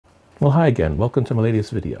Well, hi again. Welcome to my latest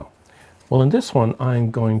video. Well, in this one, I'm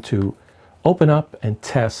going to open up and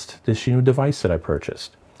test this new device that I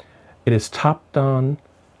purchased. It is TOPDON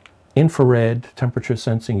infrared temperature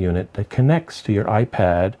sensing unit that connects to your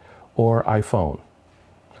iPad or iPhone.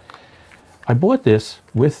 I bought this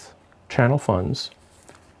with channel funds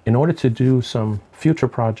in order to do some future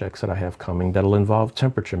projects that I have coming that'll involve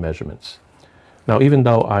temperature measurements. Now, even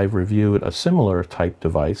though I've reviewed a similar type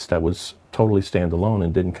device that was totally standalone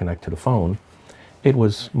and didn't connect to the phone, it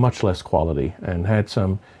was much less quality and had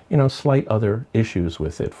some, slight other issues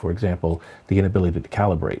with it. For example, the inability to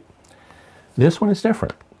calibrate. This one is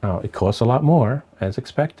different. Now, it costs a lot more, as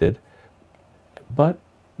expected, but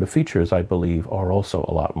the features, I believe, are also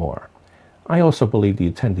a lot more. I also believe that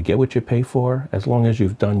you tend to get what you pay for as long as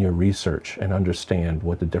you've done your research and understand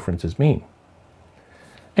what the differences mean.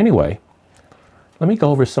 Anyway, let me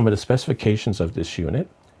go over some of the specifications of this unit,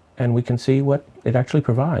 and we can see what it actually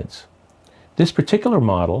provides. This particular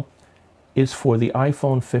model is for the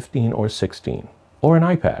iPhone 15 or 16, or an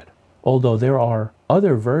iPad, although there are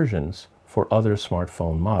other versions for other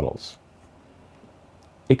smartphone models.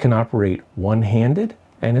 It can operate one-handed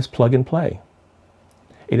and is plug and play.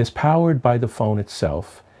 It is powered by the phone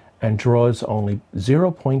itself and draws only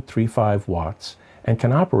 0.35 watts and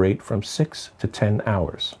can operate from 6 to 10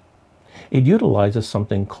 hours. It utilizes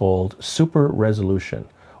something called super resolution,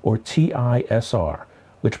 or TISR,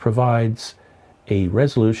 which provides a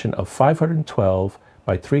resolution of 512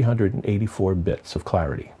 by 384 bits of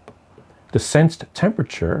clarity. The sensed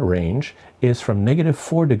temperature range is from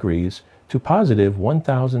 -4 degrees to positive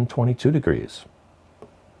 1022 degrees.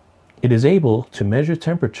 It is able to measure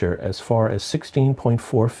temperature as far as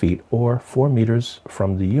 16.4 feet or 4 meters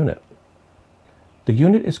from the unit. The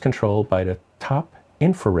unit is controlled by the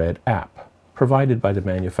Topinfrared app provided by the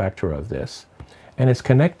manufacturer of this, and is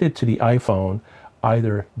connected to the iPhone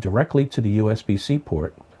either directly to the USB-C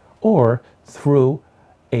port or through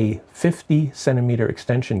a 50 centimeter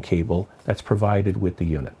extension cable that's provided with the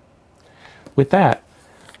unit. With that,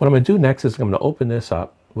 what I'm going to do next is I'm going to open this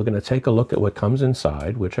up. We're going to take a look at what comes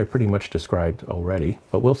inside, which I pretty much described already,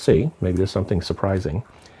 but we'll see. Maybe there's something surprising.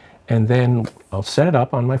 And then I'll set it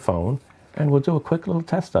up on my phone, and we'll do a quick little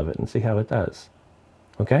test of it and see how it does.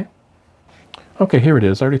 Okay? Okay, here it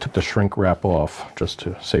is. I already took the shrink wrap off just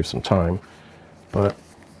to save some time, but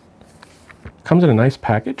it comes in a nice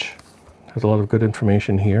package. Has a lot of good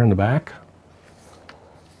information here in the back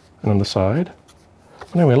and on the side.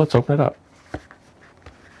 Anyway, let's open it up.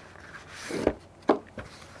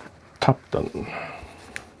 TOPDON.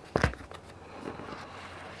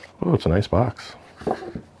 Oh, it's a nice box.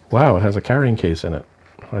 Wow, it has a carrying case in it.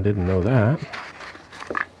 I didn't know that.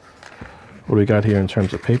 What do we got here in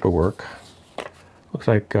terms of paperwork? Looks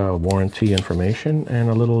like warranty information and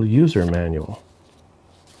a little user manual.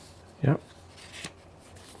 Yep.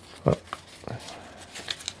 Oh,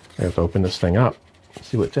 I have to open this thing up,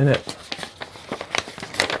 see what's in it.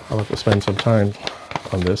 I'll have to spend some time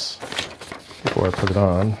on this before I put it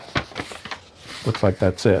on. Looks like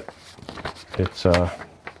that's it. It's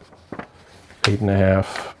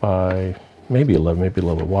 8.5 by maybe 11, maybe a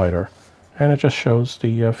little bit wider. And it just shows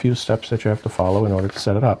the few steps that you have to follow in order to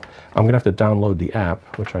set it up. I'm going to have to download the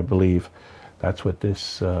app, which I believe that's what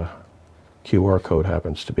this QR code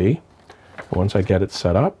happens to be. Once I get it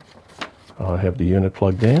set up, I'll have the unit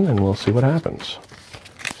plugged in and we'll see what happens.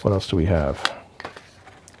 What else do we have?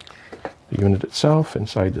 The unit itself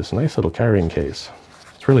inside this nice little carrying case.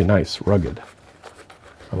 It's really nice, rugged.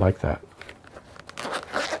 I like that.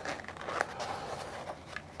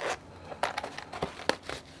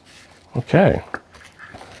 Okay.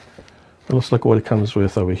 Well, let's look at what it comes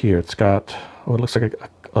with over here. It's got, oh, it looks like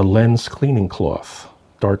a lens cleaning cloth.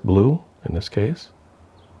 Dark blue in this case.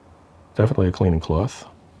 Definitely a cleaning cloth.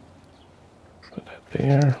 Put that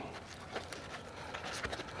there.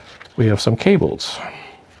 We have some cables.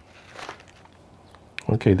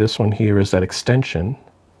 Okay, this one here is that extension,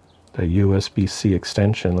 the USB-C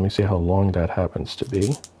extension. Let me see how long that happens to be.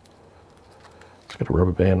 It's got a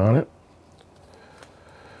rubber band on it.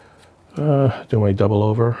 Do my double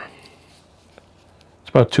over. It's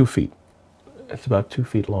about 2 feet. It's about 2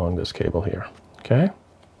 feet long, this cable here. Okay?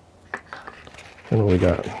 And what we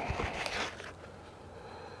got?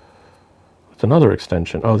 It's another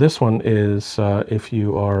extension. Oh, this one is if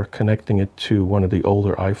you are connecting it to one of the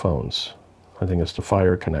older iPhones. I think it's the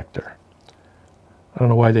Fire connector. I don't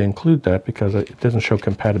know why they include that, because it doesn't show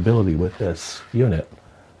compatibility with this unit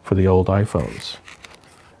for the old iPhones.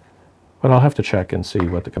 But I'll have to check and see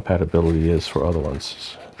what the compatibility is for other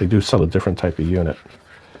ones. They do sell a different type of unit.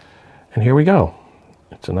 And here we go.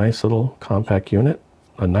 It's a nice little compact unit,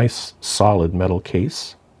 a nice solid metal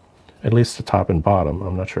case At least the top and bottom.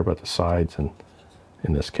 I'm not sure about the sides in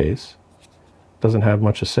this case. Doesn't have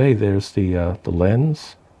much to say. There's the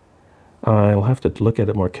lens. I'll have to look at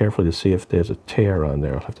it more carefully to see if there's a tear on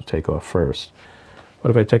there. I'll have to take off first.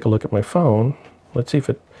 But if I take a look at my phone, let's see if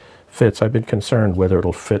it fits. I've been concerned whether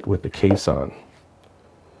it'll fit with the case on.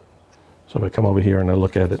 So if I come over here and I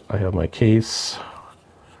look at it, I have my case.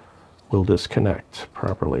 Will this connect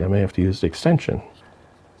properly? I may have to use the extension.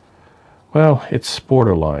 Well, it's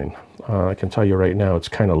borderline. I can tell you right now it's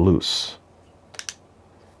kind of loose.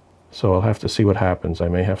 So I'll have to see what happens. I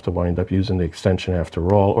may have to wind up using the extension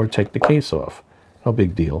after all, or take the case off. No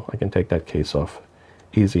big deal. I can take that case off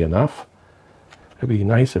easy enough. It'd be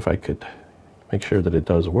nice if I could make sure that it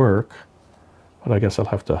does work, but I guess I'll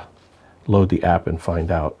have to load the app and find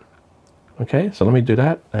out. Okay, so let me do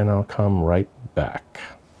that and I'll come right back.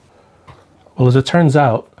 Well, as it turns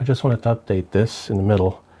out, I just wanted to update this in the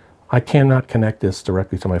middle. I cannot connect this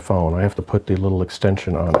directly to my phone. I have to put the little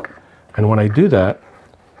extension on it. And when I do that,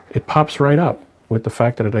 it pops right up with the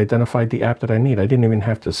fact that it identified the app that I need. I didn't even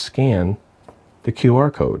have to scan the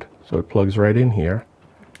QR code. So it plugs right in here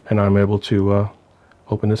and I'm able to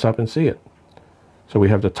open this up and see it. So we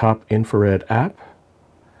have the Topinfrared app.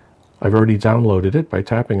 I've already downloaded it by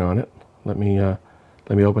tapping on it. Let me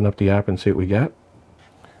open up the app and see what we get.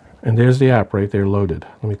 And there's the app right there loaded.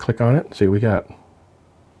 Let me click on it and see what we got.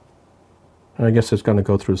 And I guess it's going to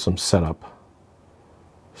go through some setup.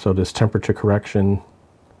 So this temperature correction.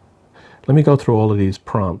 Let me go through all of these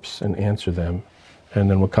prompts and answer them, and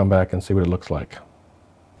then we'll come back and see what it looks like.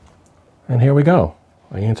 And here we go.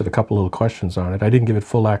 I answered a couple little questions on it. I didn't give it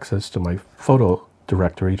full access to my photo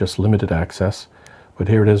directory, just limited access. But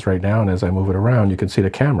here it is right now, and as I move it around, you can see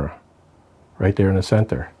the camera right there in the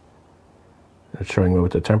center. It's showing me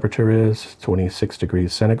what the temperature is, 26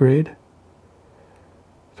 degrees centigrade,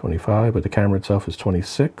 25, but the camera itself is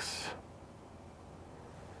 26.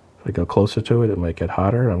 If I go closer to it, it might get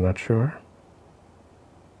hotter, I'm not sure.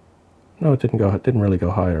 No, it didn't really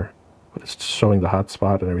go higher, but it's showing the hot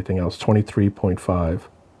spot and everything else, 23.5.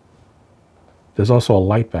 There's also a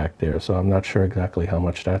light back there, so I'm not sure exactly how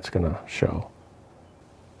much that's going to show.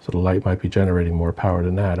 So the light might be generating more power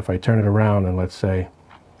than that. If I turn it around and let's say,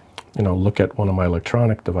 look at one of my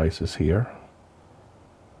electronic devices here.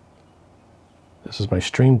 This is my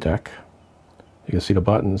Stream Deck. You can see the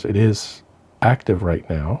buttons. It is active right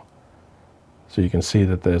now. So you can see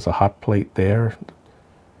that there's a hot plate there.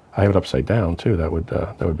 I have it upside down too. That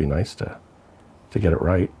would be nice to get it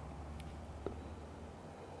right.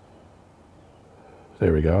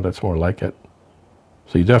 There we go. That's more like it.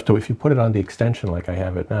 So you have to, if you put it on the extension like I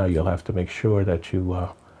have it now, you'll have to make sure that you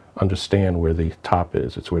understand where the top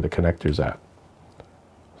is. It's where the connector's at.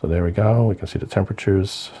 So there we go. We can see the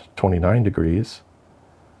temperature's 29 degrees.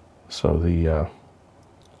 So the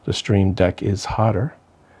Stream Deck is hotter.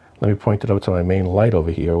 Let me point it up to my main light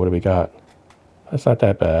over here. What do we got? That's not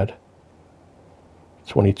that bad.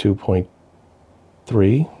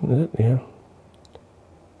 22.3, is it? Yeah.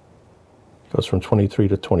 Goes from 23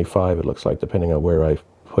 to 25, it looks like, depending on where I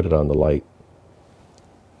put it on the light.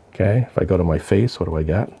 Okay, if I go to my face, what do I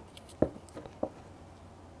got?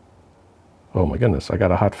 Oh my goodness, I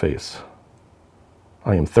got a hot face.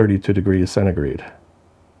 I am 32 degrees centigrade.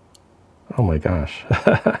 Oh my gosh.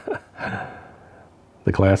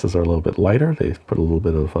 The glasses are a little bit lighter. They put a little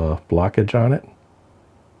bit of blockage on it.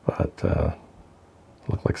 But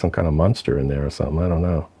look like some kind of monster in there or something. I don't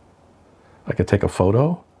know. I could take a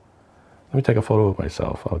photo. Let me take a photo of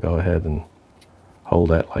myself. I'll go ahead and hold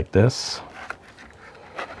that like this.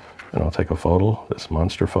 And I'll take a photo, this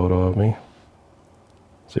monster photo of me.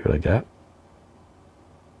 See what I get.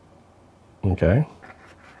 Okay.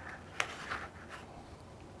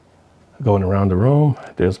 Going around the room,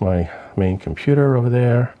 there's my main computer over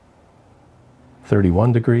there.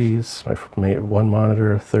 31 degrees, my one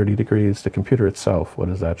monitor, 30 degrees. The computer itself, what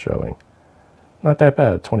is that showing? Not that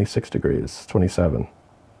bad, 26 degrees, 27.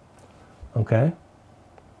 Okay,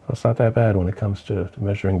 so it's not that bad when it comes to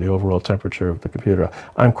measuring the overall temperature of the computer.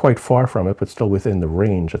 I'm quite far from it, but still within the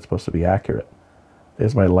range that's supposed to be accurate.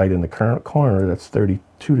 There's my light in the current corner, that's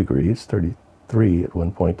 32 degrees, 33 at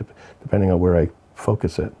one point, depending on where I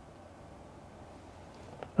focus it.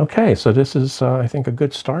 Okay, so this is, I think, a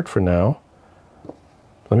good start for now.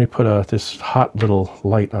 Let me put this hot little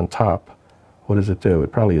light on top. What does it do?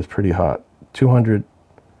 It probably is pretty hot.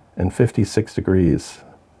 256 degrees.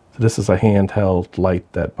 So this is a handheld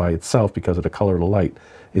light that by itself, because of the color of the light,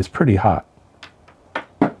 is pretty hot.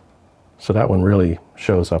 So that one really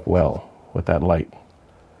shows up well with that light.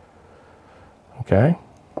 Okay.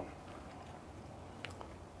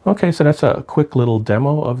 Okay, so that's a quick little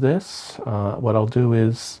demo of this. What I'll do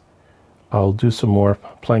is I'll do some more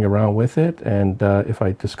playing around with it, and if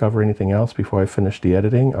I discover anything else before I finish the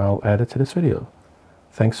editing, I'll add it to this video.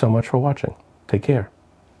 Thanks so much for watching. Take care.